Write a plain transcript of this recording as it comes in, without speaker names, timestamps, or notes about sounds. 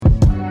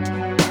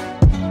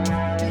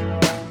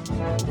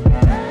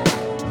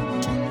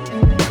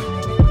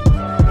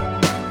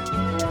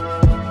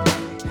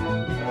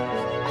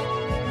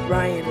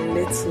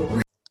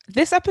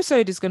This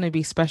episode is going to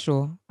be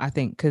special, I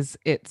think, because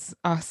it's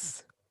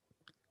us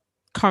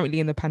currently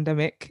in the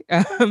pandemic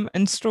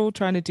and still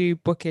trying to do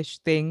bookish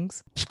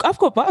things. I've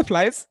got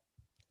butterflies.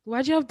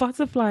 Why do you have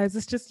butterflies?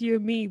 It's just you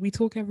and me. We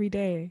talk every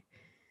day.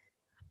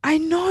 I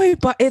know,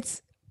 but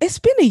it's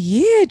been a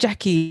year,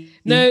 Jackie.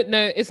 No,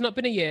 it's not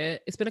been a year.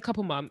 It's been a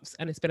couple months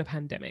and it's been a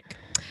pandemic.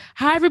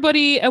 Hi,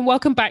 everybody, and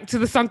welcome back to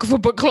the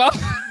Sankofa Book Club.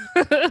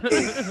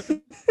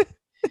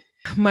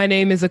 My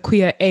name is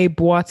Akuya A.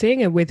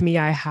 Boating, and with me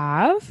I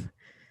have...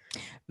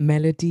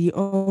 Melody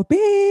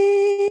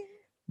Obing.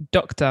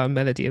 Dr.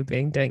 Melody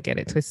Obing, don't get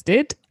it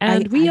twisted.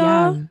 And we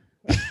are...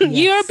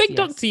 You're a big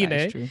doctor, you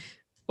know.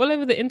 All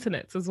over the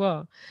internet as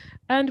well.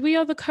 And we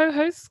are the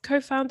co-hosts,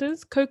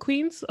 co-founders,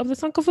 co-queens of the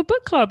Sankofa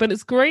Book Club. And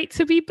it's great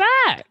to be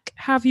back.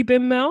 How have you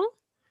been, Mel?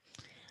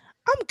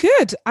 I'm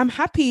good. I'm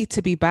happy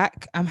to be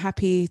back. I'm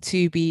happy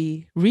to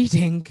be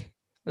reading.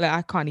 Like,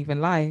 I can't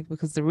even lie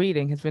because the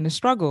reading has been a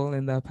struggle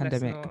in the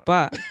pandemic.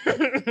 But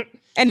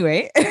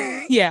anyway,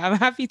 yeah, I'm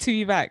happy to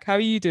be back. How are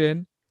you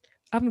doing?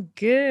 I'm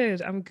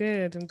good. I'm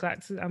glad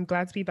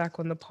to be back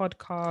on the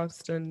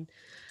podcast and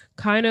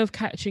kind of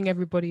catching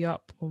everybody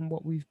up on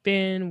what we've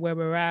been, where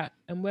we're at,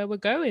 and where we're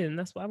going.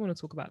 That's what I want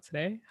to talk about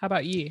today. How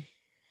about you?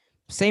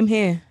 Same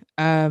here.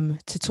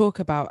 To talk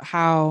about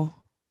how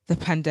the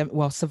pandemic,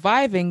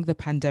 surviving the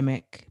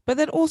pandemic, but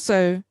then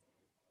also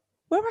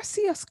where I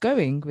see us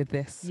going with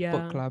this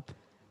book club.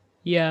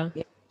 Yeah.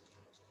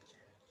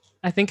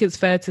 I think it's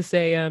fair to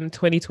say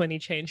 2020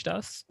 changed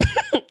us.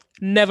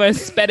 Never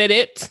expected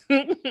it.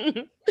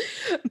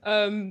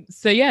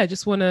 So yeah, I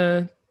just want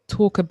to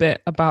talk a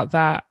bit about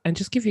that and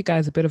just give you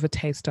guys a bit of a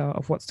taster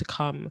of what's to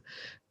come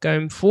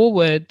going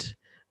forward.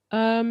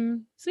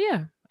 So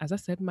yeah, as I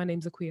said, my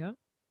name's Akuya.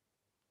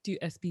 Do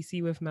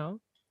SBC with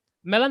Mel.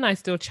 Mel and I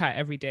still chat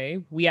every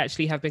day. We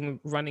actually have been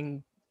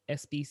running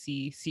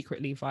SBC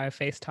secretly via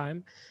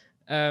FaceTime.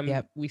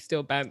 We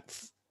still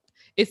bounce.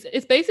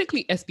 It's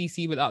basically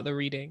SBC without the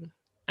reading,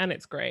 and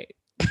it's great.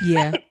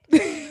 Yeah.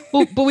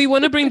 but we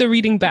want to bring the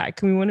reading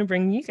back, and we want to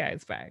bring you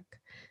guys back.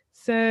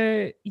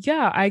 So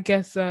yeah, I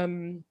guess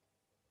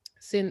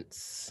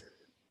since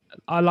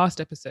our last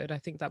episode, I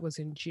think that was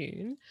in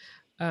June,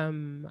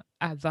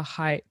 at the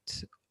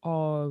height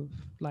of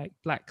like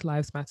Black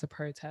Lives Matter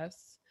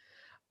protests.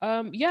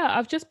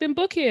 I've just been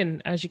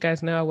booking. As you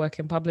guys know, I work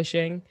in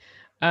publishing,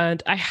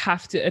 and I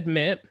have to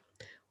admit,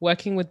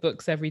 working with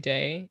books every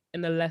day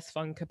in a less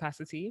fun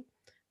capacity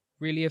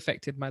really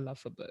affected my love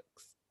for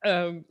books.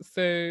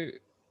 So,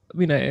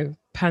 you know,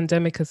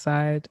 pandemic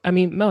aside, I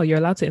mean, Mel, you're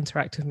allowed to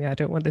interact with me. I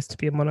don't want this to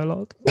be a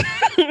monologue.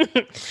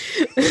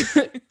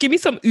 Give me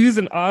some oohs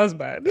and ahs,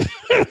 man.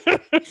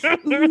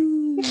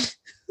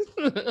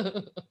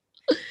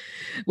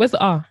 Where's the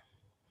ah?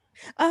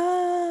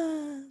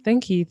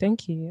 Thank you.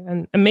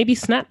 And maybe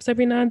snaps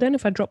every now and then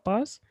if I drop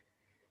bars.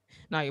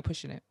 Now you're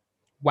pushing it.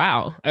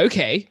 Wow.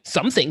 Okay.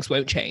 Some things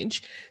won't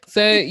change.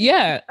 So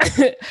yeah,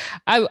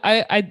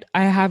 I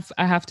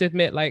have to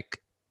admit, like,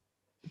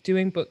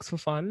 doing books for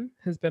fun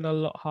has been a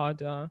lot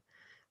harder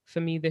for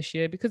me this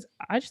year because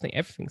I just think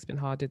everything's been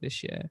harder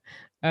this year.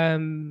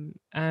 And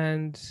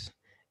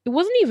it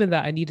wasn't even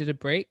that I needed a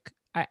break.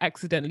 I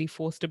accidentally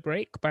forced a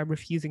break by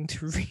refusing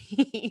to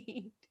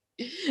read.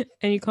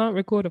 And you can't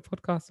record a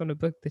podcast on a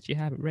book that you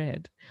haven't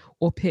read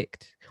or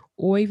picked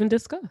or even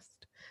discussed.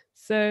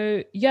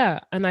 So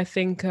yeah, and I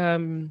think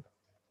Mel,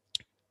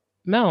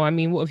 I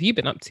mean, what have you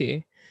been up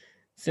to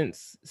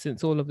since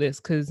all of this?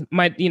 Because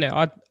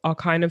our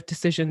kind of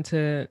decision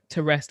to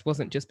rest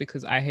wasn't just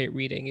because I hate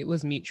reading. It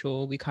was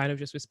mutual. We kind of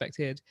just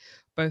respected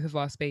both of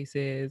our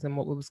spaces and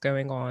what was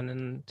going on,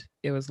 and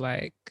it was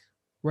like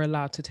we're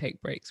allowed to take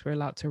breaks. We're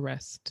allowed to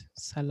rest.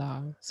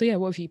 Salah. So yeah,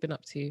 what have you been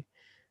up to,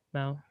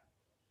 Mel?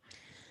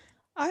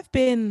 I've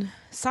been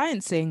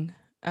sciencing.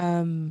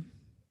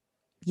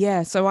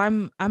 So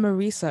I'm a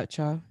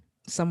researcher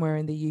somewhere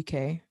in the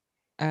UK.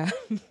 And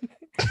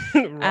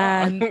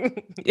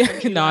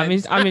no, I'm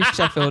in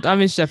Sheffield.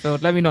 I'm in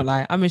Sheffield. Let me not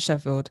lie. I'm in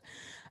Sheffield.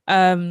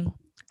 And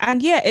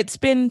yeah, it's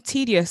been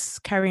tedious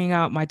carrying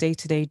out my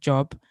day-to-day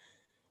job,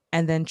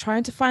 and then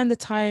trying to find the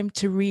time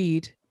to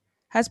read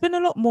has been a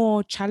lot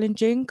more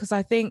challenging because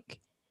I think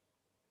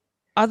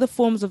other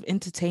forms of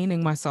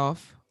entertaining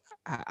myself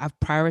I've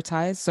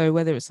prioritized. So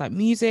whether it's like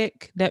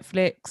music,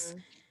 Netflix,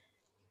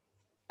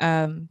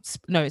 no,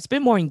 it's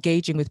been more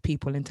engaging with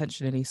people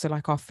intentionally. So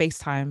like our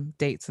FaceTime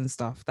dates and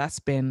stuff, that's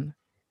been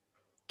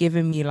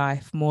giving me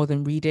life more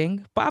than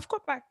reading. But I've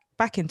got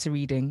back into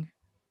reading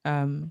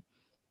over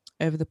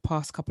the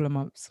past couple of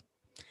months.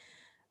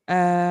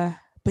 But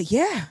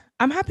yeah,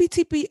 I'm happy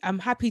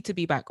to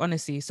be back,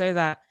 honestly, so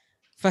that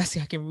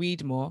firstly I can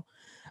read more,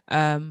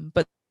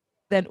 but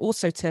then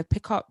also to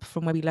pick up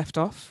from where we left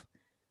off.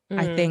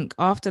 I think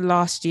after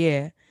last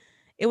year,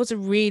 it was a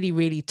really,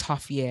 really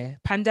tough year,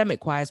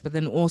 pandemic wise, but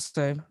then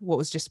also what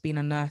was just being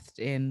unearthed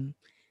in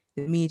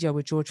the media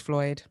with George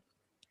Floyd.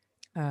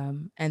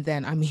 And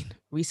then, I mean,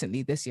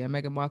 recently this year,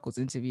 Meghan Markle's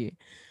interview.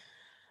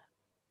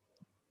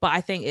 But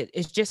I think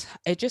it just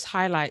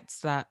highlights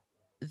that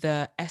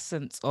the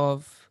essence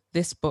of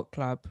this book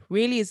club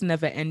really is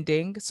never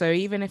ending. So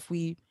even if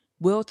we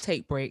will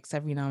take breaks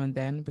every now and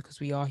then because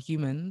we are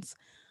humans,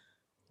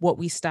 what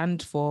we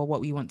stand for,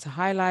 what we want to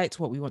highlight,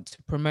 what we want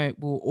to promote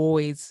will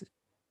always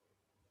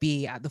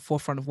be at the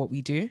forefront of what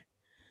we do.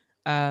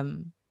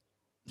 Um,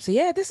 so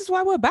yeah, this is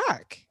why we're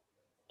back.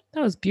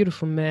 That was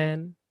beautiful,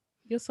 man.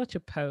 You're such a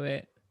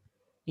poet.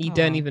 You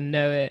don't Oh, even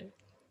know it.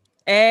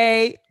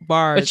 A But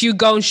bars. you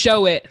go and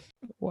show it.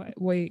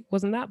 Wait,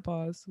 wasn't that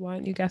bars? Why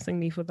aren't you gassing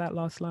me for that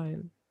last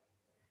line?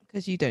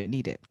 Because you don't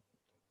need it.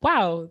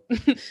 Wow.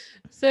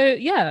 So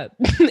yeah,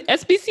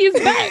 SBC is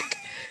back.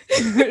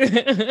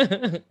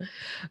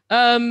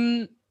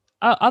 Other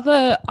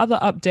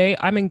update.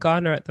 I'm in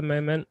Ghana at the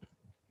moment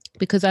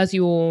because, as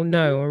you all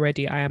know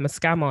already, I am a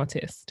scam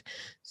artist.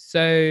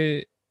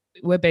 So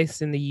we're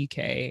based in the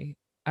UK,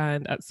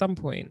 and at some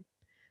point,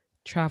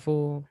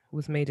 travel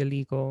was made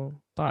illegal.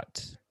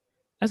 But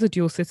as a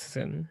dual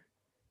citizen,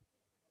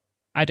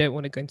 I don't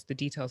want to go into the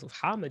details of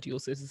how I'm a dual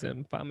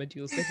citizen, but I'm a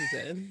dual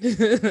citizen.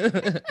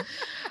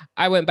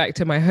 I went back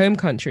to my home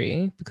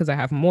country because I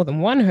have more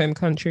than one home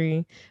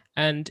country,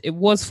 and it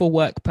was for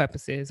work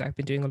purposes. I've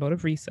been doing a lot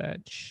of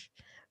research,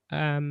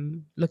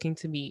 looking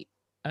to meet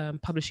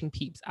publishing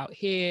peeps out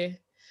here.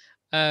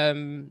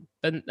 And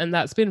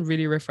that's been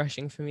really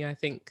refreshing for me. I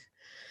think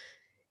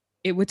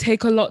it would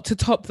take a lot to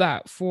top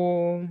that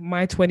for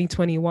my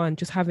 2021,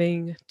 just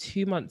having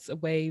 2 months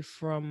away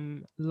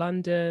from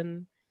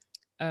London,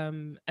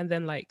 and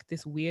then like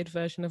this weird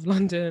version of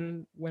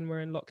London when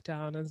we're in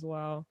lockdown as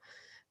well.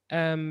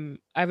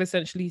 I've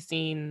essentially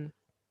seen,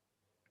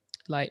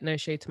 like, no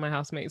shade to my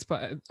housemates,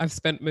 but I've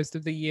spent most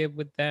of the year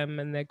with them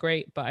and they're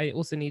great, but I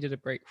also needed a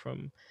break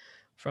from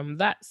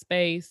that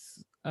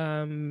space.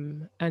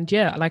 And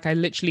yeah, like I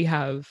literally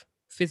have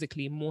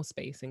physically more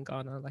space in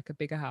Ghana, like a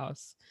bigger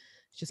house.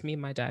 It's just me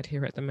and my dad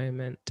here at the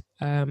moment.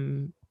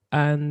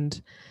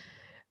 And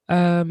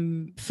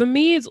For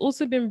me, it's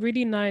also been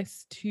really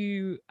nice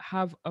to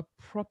have a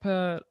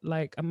proper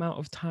like amount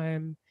of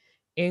time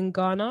in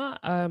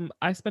Ghana.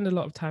 I spend a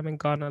lot of time in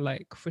Ghana,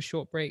 like for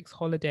short breaks,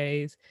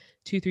 holidays,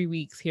 2, 3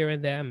 weeks here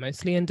and there,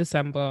 mostly in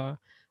December,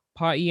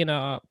 partying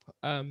up,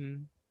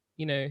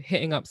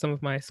 hitting up some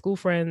of my school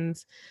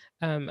friends.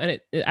 And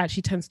it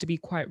actually tends to be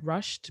quite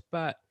rushed,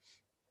 but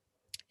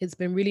it's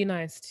been really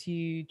nice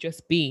to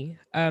just be.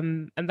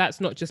 And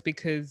that's not just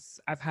because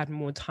I've had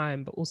more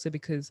time, but also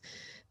because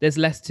there's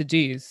less to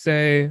do.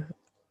 So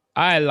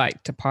I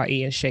like to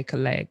party and shake a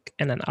leg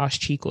and an ass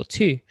cheek or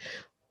two.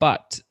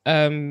 But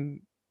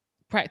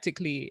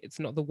practically, it's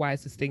not the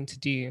wisest thing to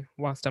do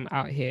whilst I'm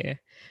out here,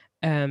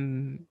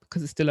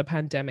 because it's still a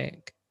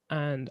pandemic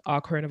and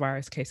our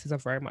coronavirus cases are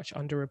very much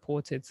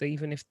underreported. So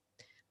even if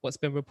what's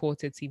been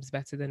reported seems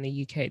better than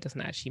the UK, it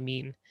doesn't actually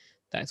mean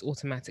that it's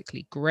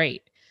automatically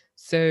great.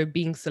 So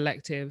being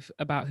selective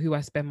about who I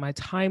spend my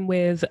time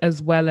with,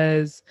 as well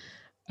as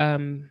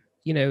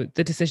the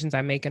decisions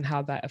I make and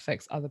how that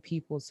affects other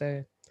people.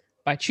 So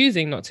by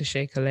choosing not to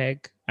shake a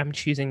leg, I'm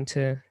choosing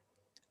to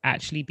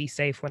actually be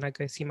safe when I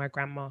go see my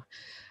grandma,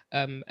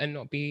 and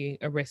not be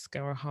a risk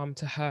or a harm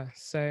to her.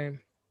 So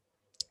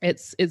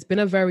it's been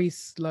a very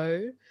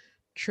slow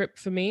trip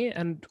for me,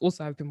 and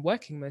also I've been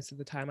working most of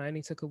the time. I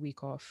only took a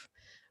week off,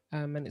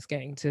 and it's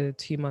getting to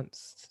 2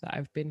 months that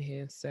I've been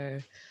here. So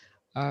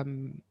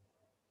um,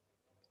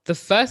 the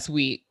first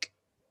week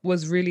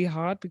was really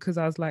hard because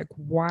I was like,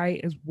 why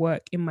is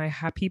work in my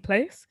happy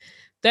place?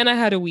 Then I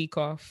had a week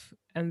off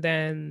and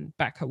then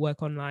back at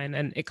work online,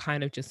 and it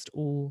kind of just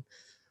all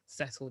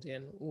settled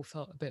in, all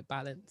felt a bit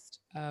balanced.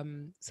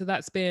 So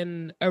that's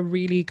been a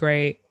really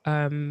great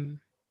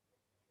thing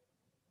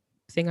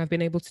I've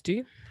been able to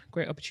do,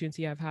 great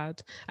opportunity I've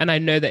had. And I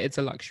know that it's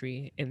a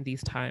luxury in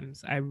these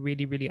times. I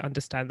really, really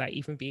understand that,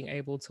 even being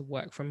able to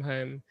work from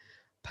home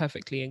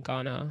perfectly in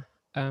Ghana.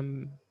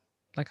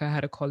 Like I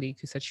had a colleague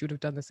who said she would have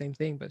done the same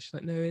thing, but she's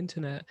like, no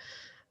internet.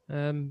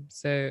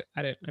 So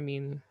I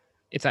mean,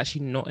 it's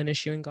actually not an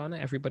issue in Ghana.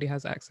 Everybody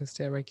has access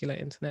to a regular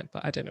internet,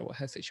 but I don't know what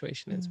her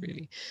situation is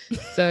really.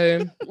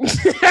 So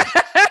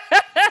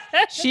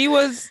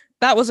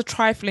that was a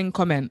trifling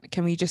comment.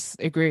 Can we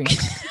just agree?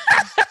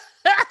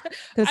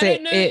 I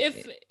don't know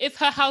if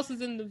her house is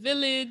in the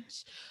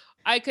village.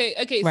 Okay.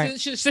 Right.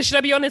 So should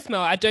I be honest,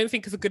 Mel? I don't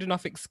think it's a good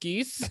enough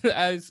excuse.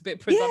 It's a bit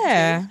presumptuous.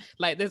 Yeah.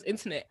 Like there's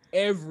internet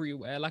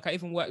everywhere. Like I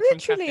even work from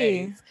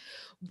cafes.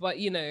 But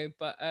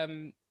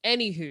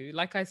anywho,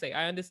 like I say,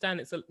 I understand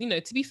it's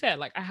to be fair,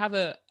 like I have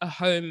a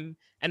home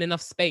and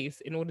enough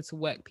space in order to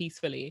work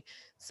peacefully.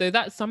 So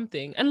that's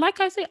something. And like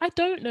I say, I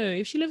don't know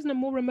if she lives in a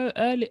more remote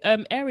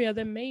area,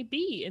 then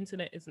maybe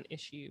internet is an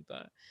issue.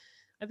 But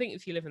I think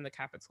if you live in the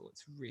capital,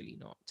 it's really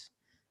not.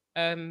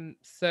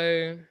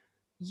 So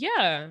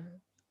yeah,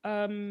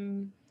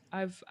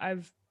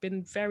 I've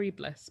been very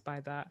blessed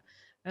by that,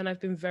 and I've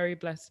been very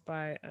blessed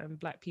by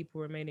Black people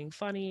remaining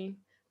funny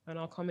and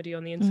our comedy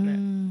on the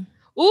internet.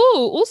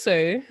 Oh,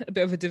 also a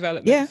bit of a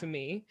development for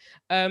me.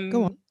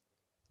 Go on.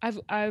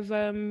 I've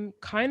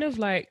kind of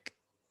like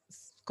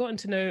gotten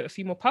to know a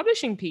few more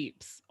publishing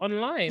peeps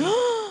online. Say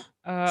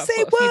a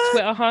few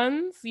Twitter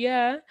huns,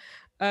 yeah.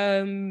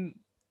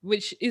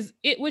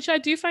 which I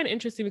do find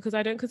interesting because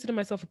I don't consider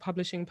myself a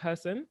publishing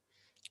person.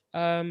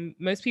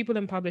 Most people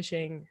in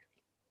publishing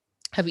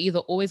have either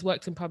always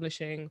worked in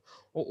publishing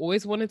or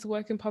always wanted to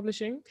work in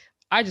publishing.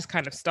 I just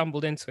kind of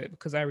stumbled into it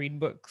because I read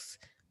books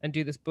and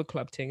do this book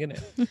club thing,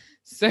 innit?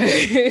 So,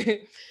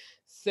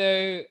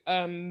 so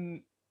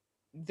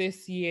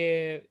this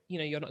year, you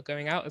know, you're not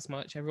going out as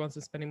much. Everyone's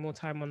been spending more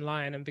time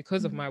online, and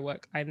because of my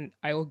work,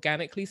 I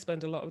organically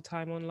spend a lot of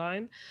time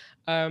online.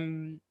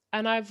 And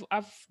I've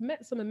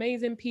met some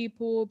amazing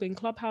people, been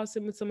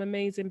clubhousing with some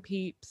amazing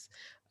peeps.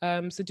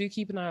 So do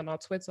keep an eye on our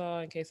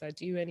Twitter in case I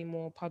do any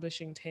more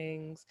publishing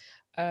things.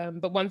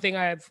 But one thing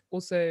I've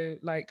also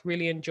like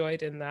really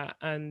enjoyed in that,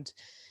 and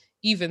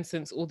even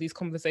since all these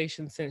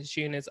conversations since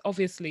June, is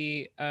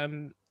obviously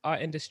our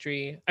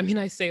industry. I mean,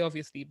 I say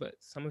obviously, but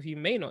some of you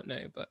may not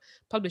know, but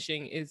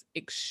publishing is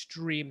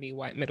extremely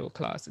white middle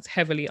class. It's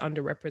heavily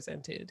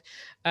underrepresented.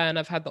 And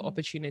I've had the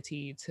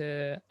opportunity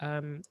to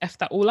F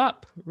that all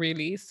up,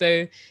 really.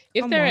 So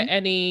if there are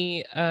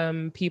any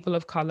people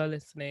of color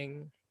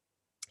listening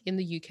in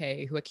the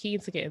UK who are keen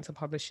to get into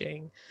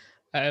publishing,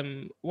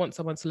 want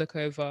someone to look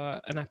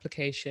over an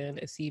application,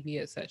 a CV,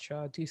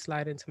 etc., do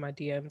slide into my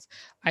DMs.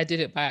 I did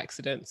it by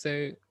accident,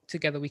 so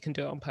together we can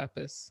do it on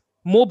purpose.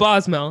 More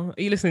bars, Mel.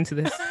 Are you listening to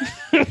this?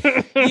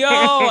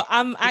 Yo,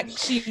 I'm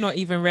actually not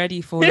even ready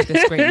for all of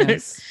this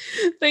greatness.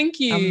 Thank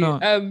you. I'm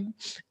not.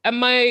 And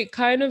my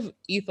kind of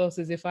ethos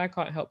is, if I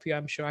can't help you,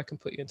 I'm sure I can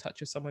put you in touch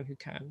with someone who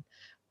can.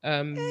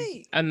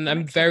 Hey, and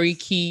I'm very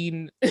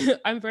keen.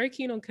 I'm very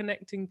keen on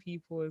connecting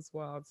people as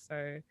well.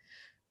 So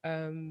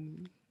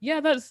yeah,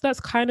 that's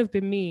kind of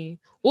been me.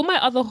 All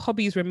my other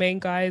hobbies remain,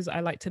 guys. I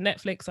like to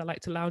Netflix, I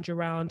like to lounge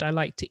around, I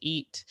like to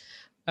eat.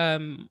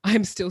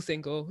 I'm still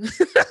single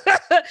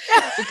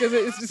because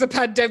it's just a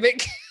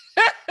pandemic.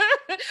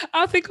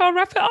 I think I'll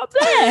wrap it up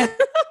there.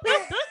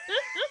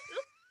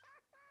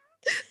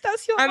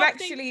 That's your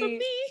update from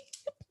me.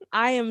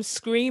 I am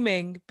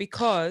screaming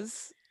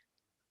because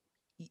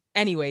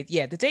anyway,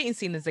 yeah, the dating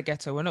scene is a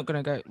ghetto. We're not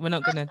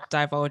gonna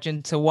divulge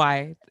into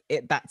why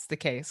that's the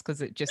case,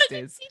 because it just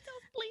is.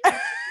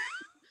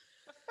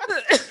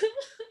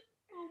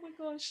 Oh my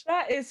gosh,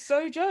 that is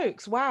so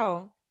jokes.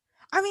 Wow.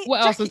 I mean,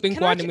 what else has been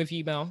going on with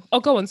you, Mel?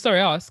 Oh, go on. Sorry,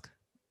 ask.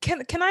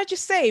 Can I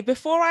just say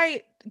before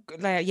I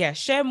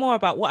share more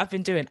about what I've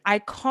been doing? I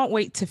can't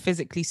wait to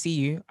physically see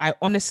you. I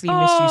honestly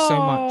miss you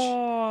so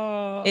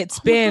much.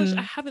 It's been. My gosh,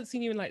 I haven't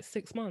seen you in like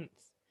 6 months.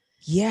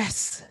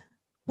 Yes,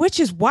 which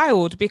is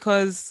wild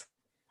because,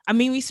 I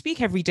mean, we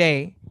speak every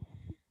day,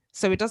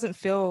 so it doesn't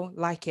feel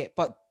like it.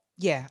 But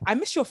yeah, I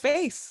miss your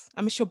face.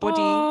 I miss your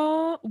body.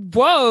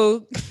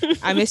 Whoa.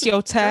 I miss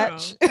your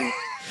touch.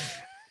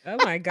 Oh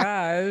my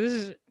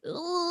gosh.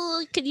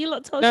 Ooh, can you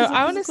not tell No, she's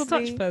a physical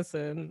touch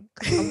person?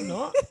 I'm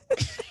not.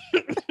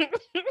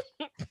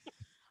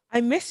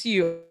 I miss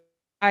you.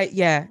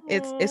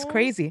 It's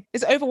crazy.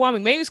 It's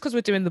overwhelming. Maybe it's because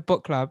we're doing the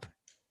book club.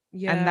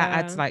 Yeah. And that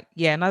adds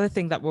another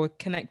thing that we're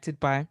connected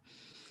by.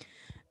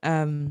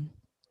 But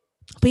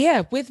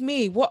yeah, with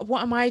me,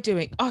 what am I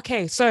doing?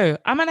 Okay, so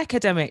I'm an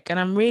academic and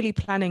I'm really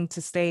planning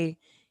to stay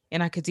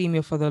in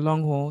academia for the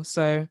long haul.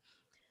 So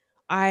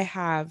I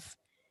have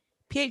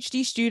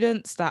PhD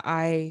students that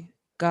I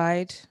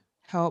guide,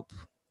 help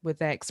with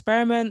their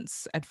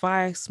experiments,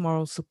 advice,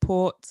 moral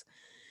support.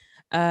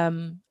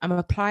 I'm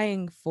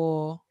applying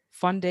for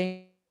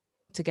funding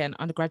to get an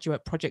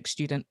undergraduate project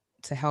student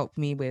to help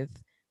me with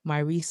my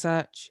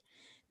research.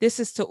 This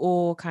is to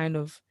all kind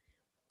of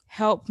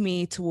help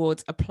me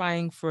towards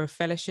applying for a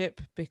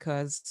fellowship,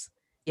 because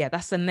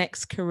that's the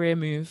next career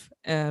move.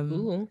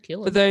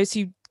 For those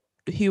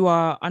who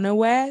are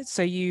unaware,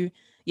 so you're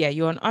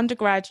an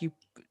undergrad, you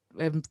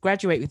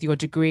graduate with your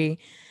degree,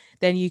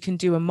 then you can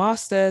do a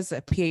master's,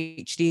 a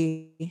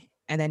PhD,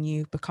 and then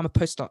you become a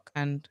postdoc.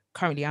 And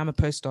currently I'm a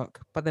postdoc,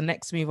 but the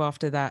next move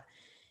after that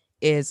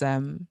is,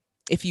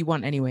 if you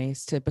want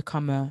anyways, to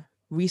become a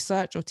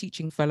research or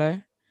teaching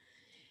fellow.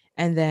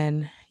 And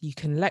then you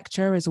can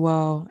lecture as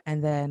well.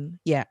 And then,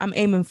 I'm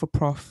aiming for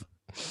prof.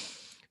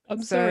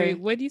 I'm sorry,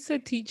 when you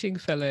said teaching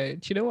fellow, do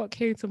you know what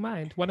came to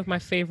mind? One of my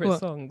favorite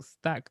songs,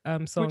 that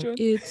song,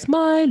 It's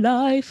My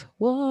Life,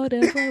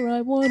 Whatever I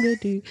Want to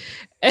Do.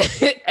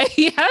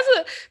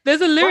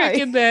 There's a lyric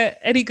in there,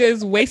 and he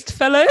goes, waste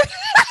fellow. I'm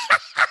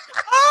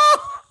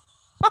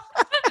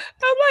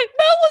like,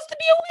 Mel wants to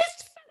be a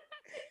waste fellow.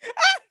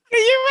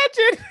 Can you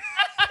imagine?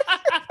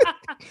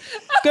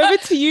 Going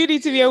to uni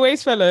to be a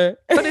waste fellow.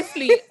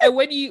 Honestly, and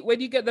when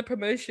you get the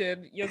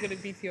promotion, you're gonna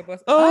be to your boss.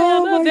 I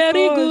am a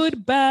very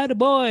good bad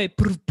boy.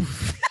 Take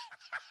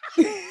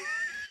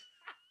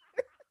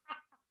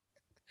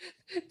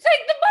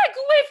the mic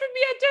away from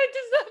me. I don't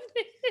deserve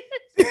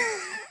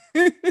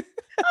this.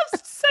 I'm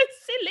so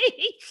silly.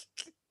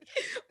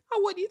 I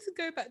want you to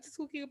go back to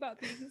talking about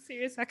being a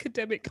serious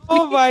academic. Please.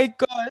 Oh my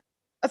god.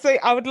 So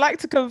I would like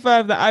to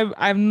confirm that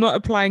I'm not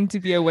applying to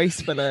be a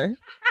waste fellow.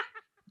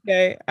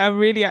 Okay, I'm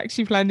really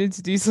actually planning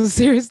to do some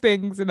serious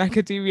things in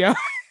academia.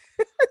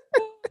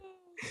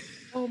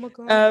 Oh my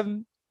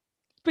god.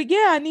 But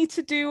yeah, I need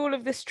to do all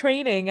of this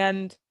training,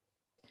 and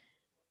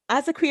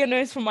as a queer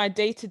nurse from my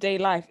day-to-day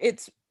life,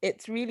 it's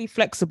really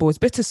flexible. It's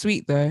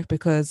bittersweet though,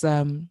 because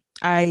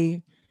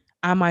I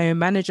am my own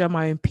manager,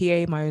 my own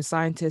PA, my own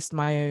scientist,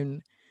 my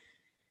own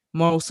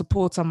moral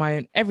supporter, my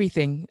own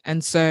everything.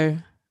 And so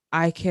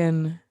I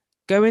can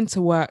go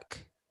into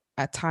work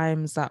at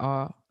times that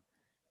are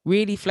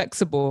really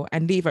flexible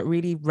and leave at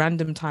really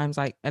random times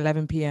like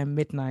 11 p.m.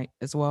 midnight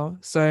as well.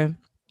 So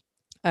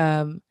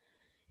um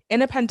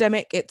in a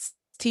pandemic it's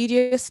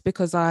tedious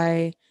because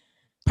I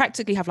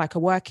practically have like a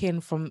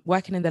working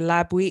in the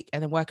lab week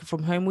and then working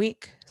from home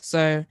week.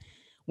 So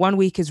one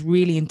week is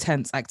really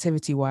intense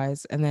activity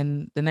wise, and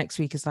then the next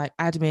week is like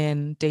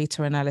admin,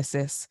 data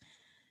analysis.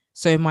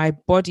 So my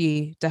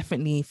body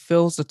definitely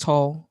feels the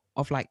toll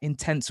of like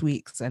intense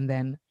weeks and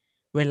then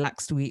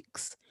relaxed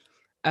weeks.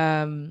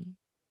 Um,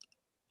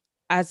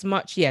 as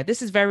much, yeah,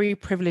 this is very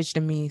privileged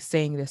in me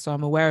saying this, so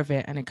I'm aware of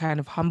it, and it kind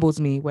of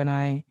humbles me when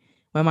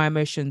my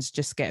emotions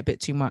just get a bit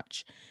too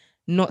much.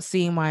 Not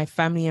seeing my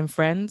family and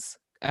friends,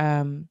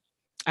 I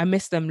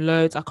miss them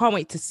loads. I can't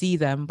wait to see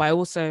them, but I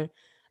also,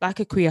 like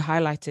a queer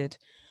highlighted,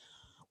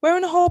 we're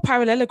in a whole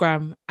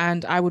parallelogram,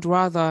 and I would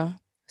rather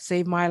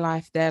save my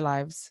life, their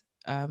lives,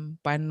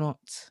 by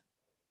not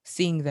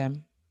seeing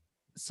them.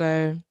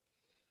 So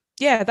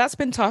yeah, that's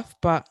been tough,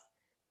 but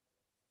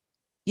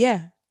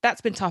yeah,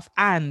 that's been tough,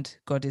 and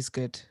God is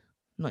good.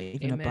 Not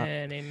even a but.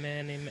 Amen,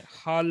 amen, amen.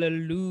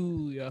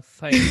 Hallelujah.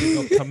 Thank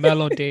you, Dr.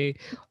 Melody,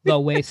 the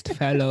waste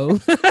fellow.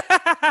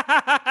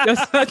 You're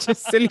such a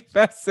silly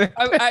person.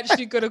 I'm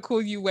actually going to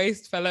call you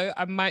waste fellow.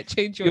 I might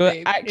change your You're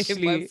name.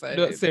 actually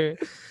not serious.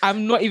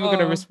 I'm not even going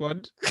to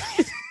respond.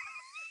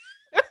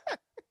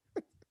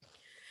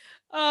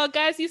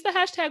 Guys, use the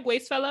hashtag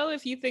waste fellow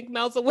if you think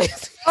Mel's a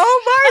waste.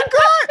 Oh my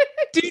God.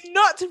 Do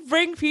not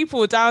bring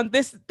people down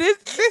this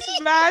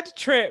mad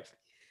trip.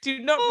 Do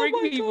not bring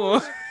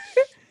people.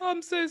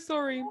 I'm so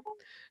sorry.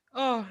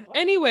 Oh,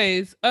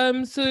 anyways,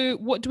 so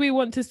what do we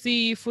want to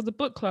see for the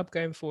book club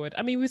going forward?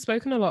 I mean, we've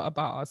spoken a lot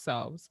about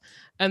ourselves,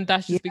 and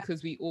that's just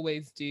because we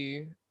always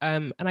do.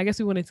 And I guess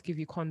we wanted to give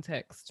you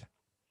context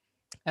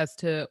as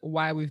to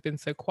why we've been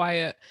so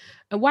quiet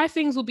and why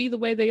things will be the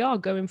way they are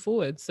going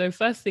forward. So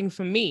first thing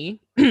for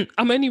me,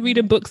 I'm only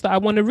reading books that I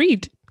want to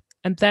read,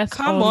 and that's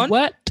on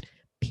what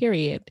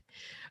period.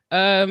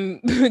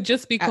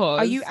 Just because.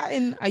 Are you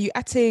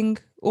atting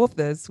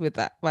authors with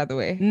that, by the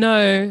way?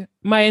 No,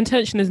 my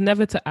intention is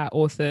never to at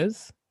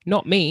authors,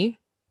 not me.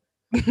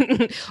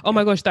 Oh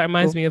my gosh, that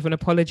reminds me of an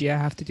apology I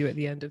have to do at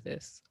the end of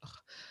this.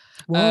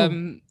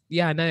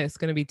 Yeah, I know it's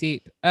gonna be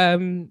deep.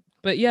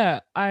 But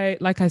yeah,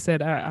 like I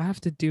said, I have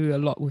to do a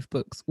lot with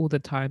books all the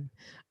time.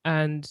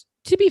 And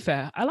to be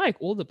fair, I like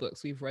all the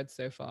books we've read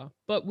so far,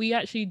 but we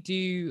actually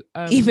do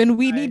even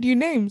We Need You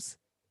Names.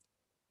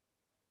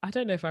 I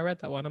don't know if I read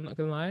that one, I'm not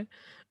gonna lie.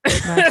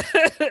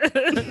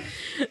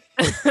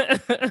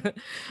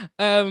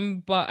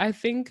 But I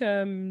think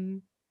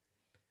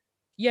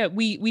yeah,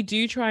 we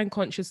do try and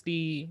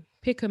consciously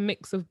pick a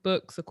mix of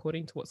books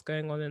according to what's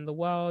going on in the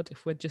world.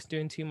 If we're just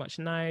doing too much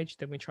Nige,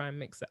 then we try and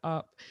mix it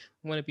up.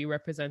 We want to be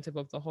representative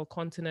of the whole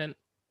continent.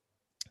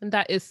 And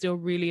that is still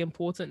really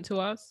important to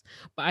us.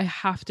 But I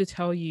have to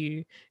tell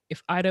you,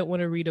 if I don't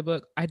want to read a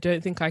book, I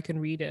don't think I can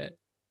read it.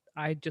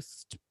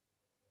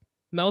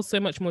 Mel's so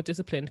much more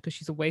disciplined because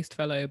she's a waste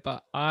fellow,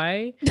 but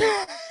I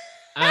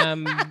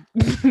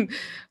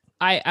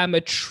I am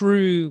a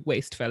true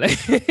waste fellow.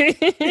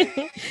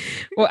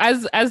 Well,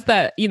 as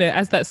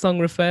that song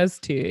refers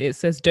to, it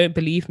says, "Don't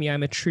believe me,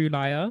 I'm a true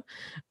liar."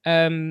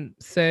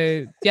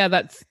 So yeah,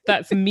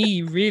 that's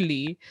me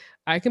really.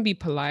 I can be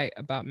polite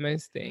about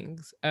most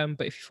things,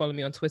 but if you follow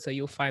me on Twitter,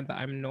 you'll find that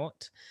I'm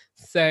not.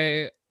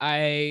 So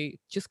I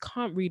just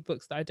can't read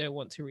books that I don't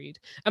want to read.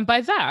 And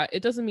by that,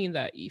 it doesn't mean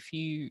that if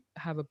you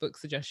have a book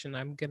suggestion,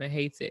 I'm gonna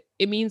hate it.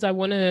 It means I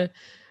want to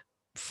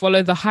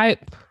follow the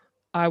hype.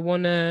 I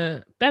want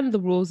to bend the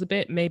rules a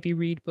bit, maybe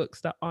read books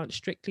that aren't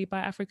strictly by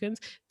Africans.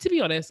 To be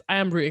honest, I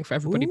am rooting for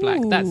everybody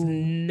Black. That's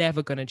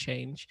never going to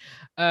change.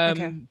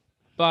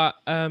 But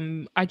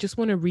I just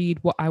want to read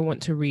what I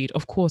want to read.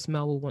 Of course,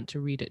 Mel will want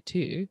to read it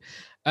too.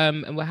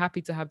 And we're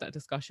happy to have that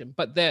discussion.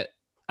 But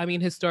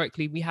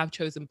historically, we have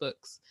chosen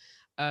books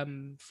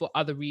for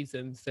other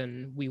reasons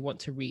than we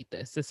want to read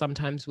this. So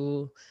sometimes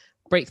we'll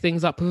break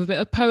things up with a bit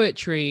of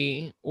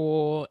poetry,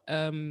 or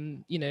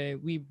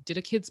we did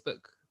a kids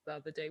book the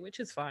other day,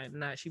 which is fine,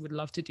 and I actually would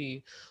love to do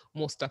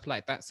more stuff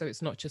like that, so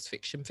it's not just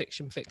fiction.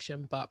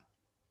 But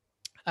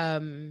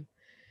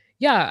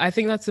yeah, I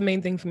think that's the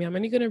main thing for me. I'm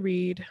only going to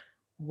read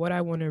what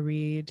I want to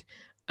read,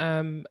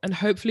 and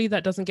hopefully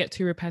that doesn't get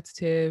too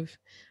repetitive.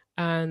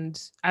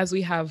 And as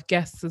we have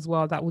guests as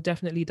well, that will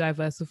definitely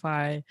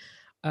diversify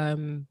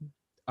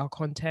our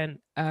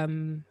content,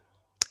 and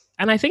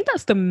I think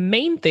that's the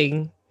main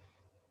thing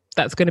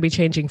that's going to be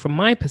changing from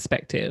my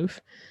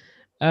perspective.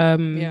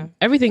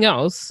 Everything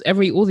else,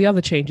 all the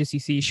other changes you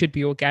see should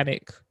be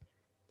organic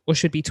or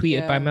should be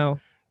tweeted by Mel.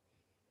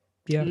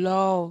 Yeah.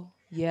 Lol.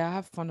 Yeah, I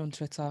have fun on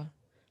Twitter.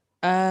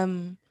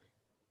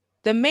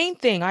 the main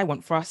thing I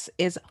want for us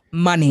is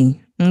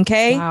money.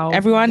 Okay, Wow.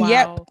 everyone. Wow.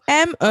 Yep.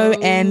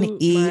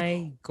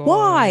 MONEY. Oh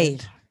my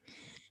God.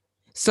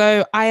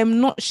 So I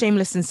am not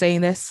shameless in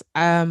saying this.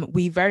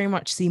 We very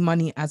much see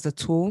money as a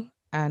tool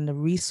and a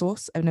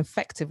resource, an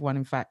effective one,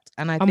 in fact.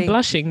 And I I'm think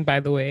blushing, by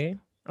the way.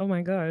 Oh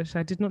my gosh.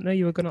 I did not know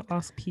you were going to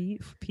ask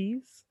for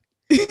peas.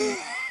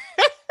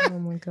 Oh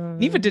my God.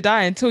 neither did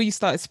I until you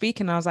started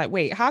speaking. I was like,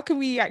 wait, how can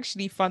we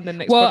actually fund the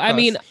next Well, podcast? I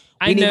mean,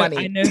 We need I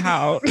money. know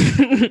how.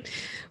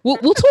 we'll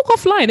talk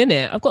offline,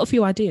 innit? I've got a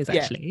few ideas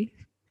Yeah. actually.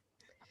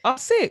 Oh,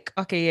 sick.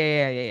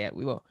 Okay, yeah.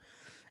 We will.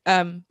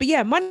 But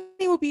yeah, money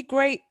will be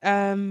great.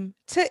 To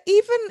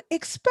even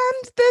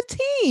expand the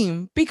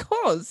team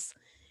because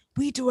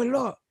we do a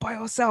lot by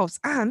ourselves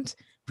and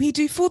we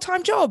do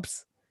full-time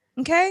jobs.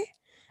 Okay,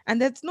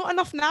 and there's not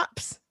enough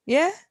naps.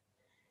 Yeah,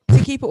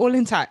 to keep it all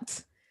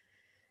intact.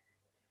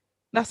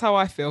 That's how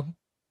I feel.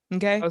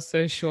 Okay. I was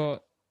so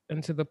short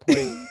and to the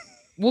point.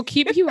 We'll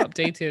keep you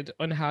updated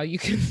on how you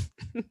can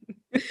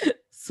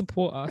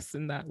support us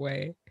in that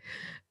way.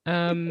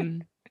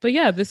 But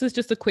yeah, this is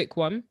just a quick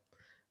one.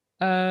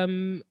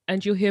 And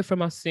you'll hear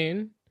from us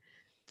soon.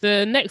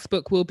 The next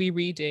book we'll be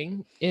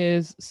reading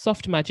is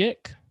Soft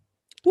Magic.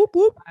 Whoop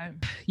whoop.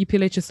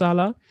 Upile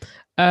Chisala.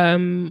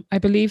 I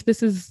believe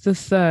this is the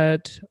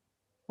third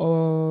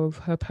of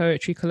her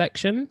poetry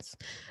collections.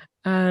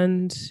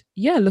 And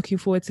yeah, looking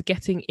forward to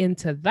getting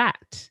into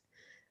that.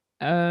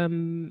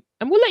 And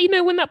we'll let you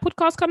know when that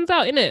podcast comes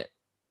out, innit?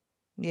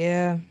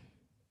 Yeah.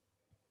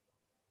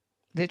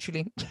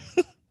 Literally.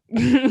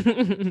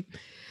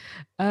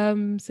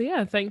 So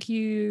yeah, thank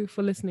you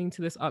for listening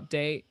to this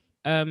update.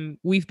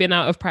 We've been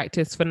out of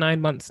practice for 9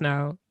 months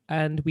now,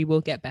 and we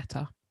will get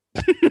better.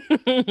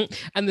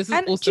 And this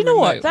is also do you know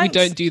remote. what? We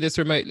don't do this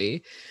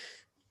remotely.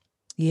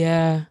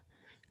 Yeah.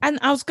 And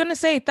I was gonna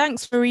say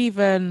thanks for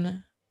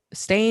even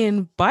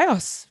staying by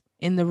us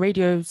in the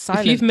radio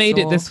silence. If you've made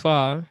it this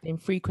far, in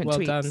frequent well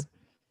tweets. done.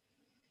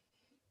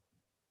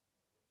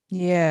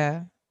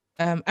 Yeah.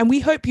 And we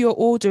hope you're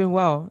all doing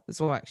well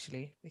as well,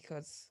 actually,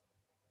 because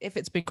if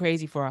it's been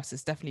crazy for us,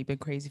 it's definitely been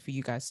crazy for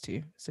you guys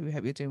too. So we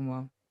hope you're doing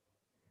well.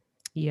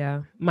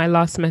 Yeah. My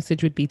last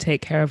message would be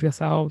take care of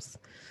yourselves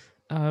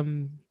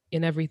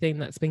in everything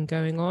that's been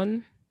going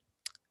on,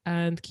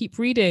 and keep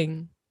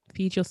reading.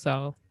 Feed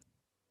yourself.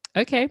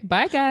 Okay.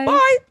 Bye, guys.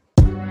 Bye.